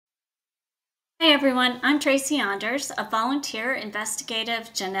Hi everyone, I'm Traci Onders, a volunteer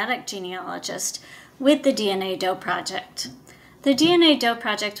investigative genetic genealogist with the DNA Doe Project. The DNA Doe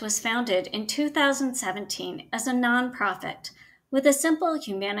Project was founded in 2017 as a nonprofit with a simple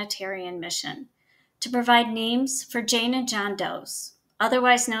humanitarian mission to provide names for Jane and John Does,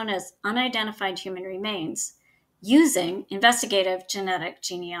 otherwise known as unidentified human remains, using investigative genetic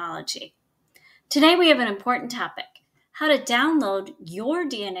genealogy. Today we have an important topic: how to download your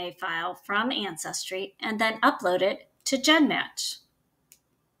DNA file from Ancestry and then upload it to GEDmatch.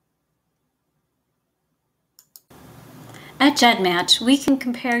 At GEDmatch, we can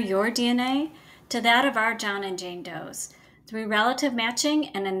compare your DNA to that of our John and Jane Does through relative matching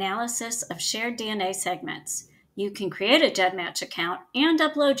and analysis of shared DNA segments. You can create a GEDmatch account and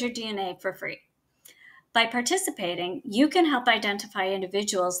upload your DNA for free. By participating, you can help identify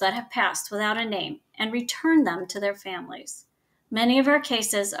individuals that have passed without a name and return them to their families. Many of our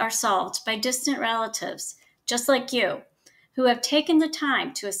cases are solved by distant relatives, just like you, who have taken the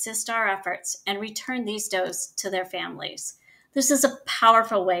time to assist our efforts and return these does to their families. This is a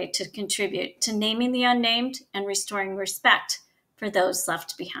powerful way to contribute to naming the unnamed and restoring respect for those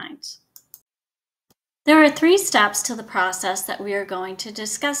left behind. There are 3 steps to the process that we are going to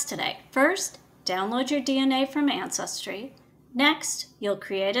discuss today. First, download your DNA from Ancestry. Next, you'll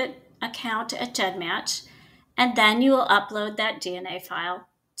create an account at GEDmatch, and then you will upload that DNA file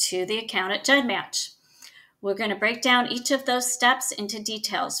to the account at GEDmatch. We're going to break down each of those steps into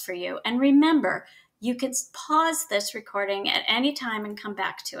details for you. And remember, you can pause this recording at any time and come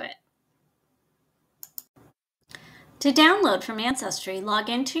back to it. To download from Ancestry, log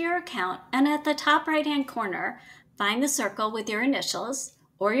into your account, and at the top right-hand corner, find the circle with your initials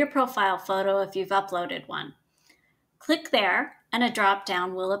or your profile photo if you've uploaded one. Click there, and a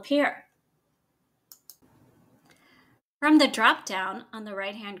drop-down will appear. From the drop-down on the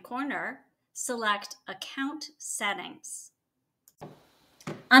right-hand corner, select Account Settings.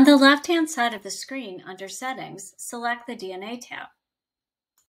 On the left-hand side of the screen under Settings, select the DNA tab.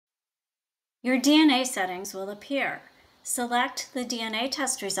 Your DNA settings will appear. Select the DNA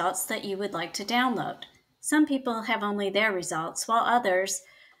test results that you would like to download. Some people have only their results, while others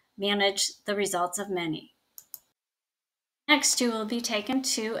manage the results of many. Next, you will be taken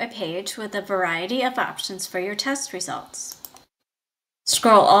to a page with a variety of options for your test results.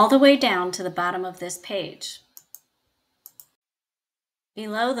 Scroll all the way down to the bottom of this page.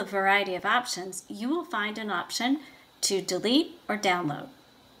 Below the variety of options, you will find an option to delete or download.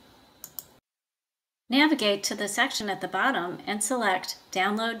 Navigate to the section at the bottom and select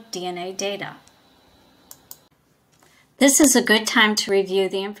Download DNA Data. This is a good time to review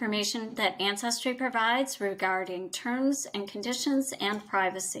the information that Ancestry provides regarding terms and conditions and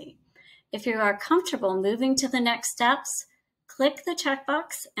privacy. If you are comfortable moving to the next steps, click the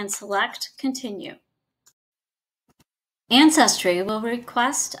checkbox and select Continue. Ancestry will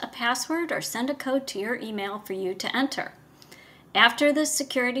request a password or send a code to your email for you to enter. After this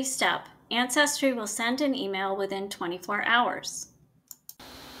security step, Ancestry will send an email within 24 hours.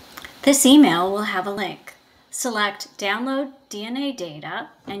 This email will have a link. Select Download DNA Data,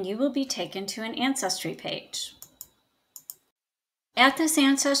 and you will be taken to an Ancestry page. At this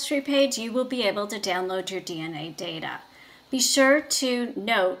Ancestry page, you will be able to download your DNA data. Be sure to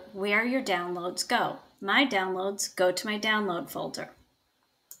note where your downloads go. My downloads go to my download folder.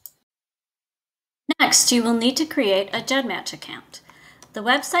 Next, you will need to create a GEDmatch account. The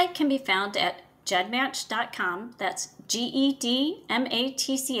website can be found at gedmatch.com. That's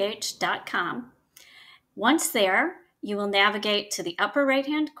GEDmatch.com. Once there, you will navigate to the upper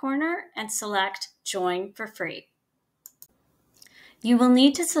right-hand corner and select Join for free. You will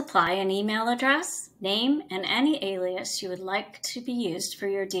need to supply an email address, name, and any alias you would like to be used for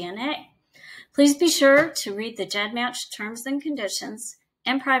your DNA. Please be sure to read the GEDmatch terms and conditions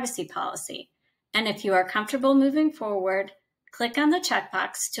and privacy policy. And if you are comfortable moving forward, click on the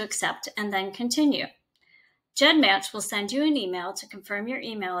checkbox to accept and then continue. GEDmatch will send you an email to confirm your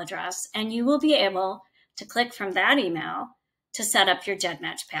email address, and you will be able to click from that email to set up your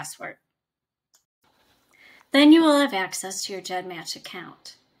GEDmatch password. Then you will have access to your GEDmatch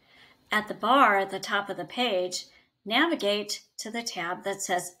account. At the bar at the top of the page, navigate to the tab that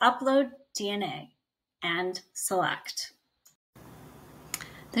says Upload DNA and select.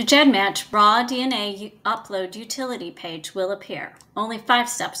 The GEDmatch Raw DNA Upload Utility page will appear. Only 5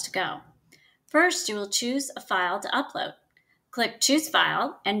 steps to go. First, you will choose a file to upload. Click Choose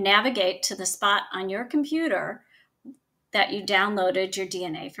File and navigate to the spot on your computer that you downloaded your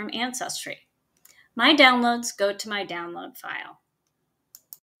DNA from Ancestry. My downloads go to my download file.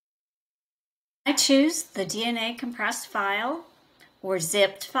 I choose the DNA compressed file or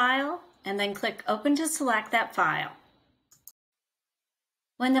zipped file and then click Open to select that file.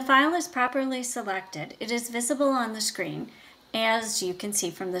 When the file is properly selected, it is visible on the screen, as you can see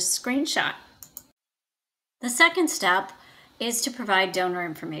from this screenshot. The second step is to provide donor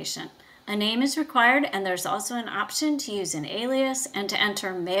information. A name is required, and there's also an option to use an alias and to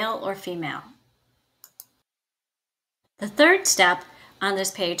enter male or female. The third step on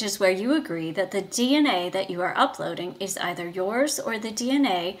this page is where you agree that the DNA that you are uploading is either yours or the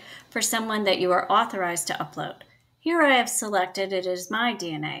DNA for someone that you are authorized to upload. Here I have selected it is my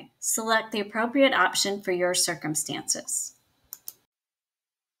DNA. Select the appropriate option for your circumstances.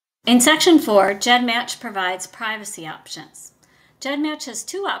 In Section 4, GEDmatch provides privacy options. GEDmatch has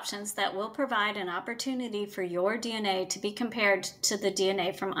two options that will provide an opportunity for your DNA to be compared to the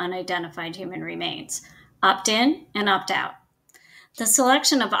DNA from unidentified human remains: opt-in and opt-out. The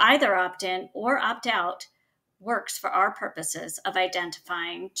selection of either opt-in or opt-out works for our purposes of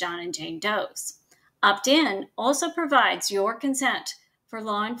identifying John and Jane Does. Opt-in also provides your consent for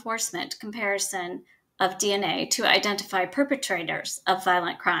law enforcement comparison of DNA to identify perpetrators of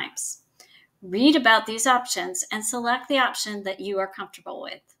violent crimes. Read about these options and select the option that you are comfortable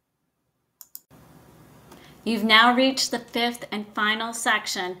with. You've now reached the fifth and final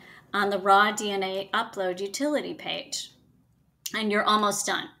section on the raw DNA upload utility page, and you're almost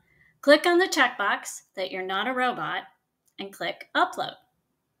done. Click on the checkbox that you're not a robot and click Upload.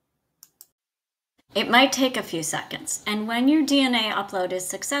 It might take a few seconds, and when your DNA upload is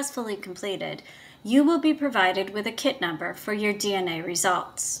successfully completed, you will be provided with a kit number for your DNA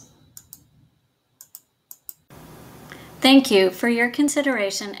results. Thank you for your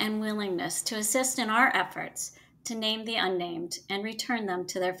consideration and willingness to assist in our efforts to name the unnamed and return them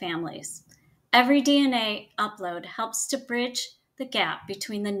to their families. Every DNA upload helps to bridge the gap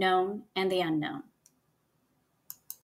between the known and the unknown.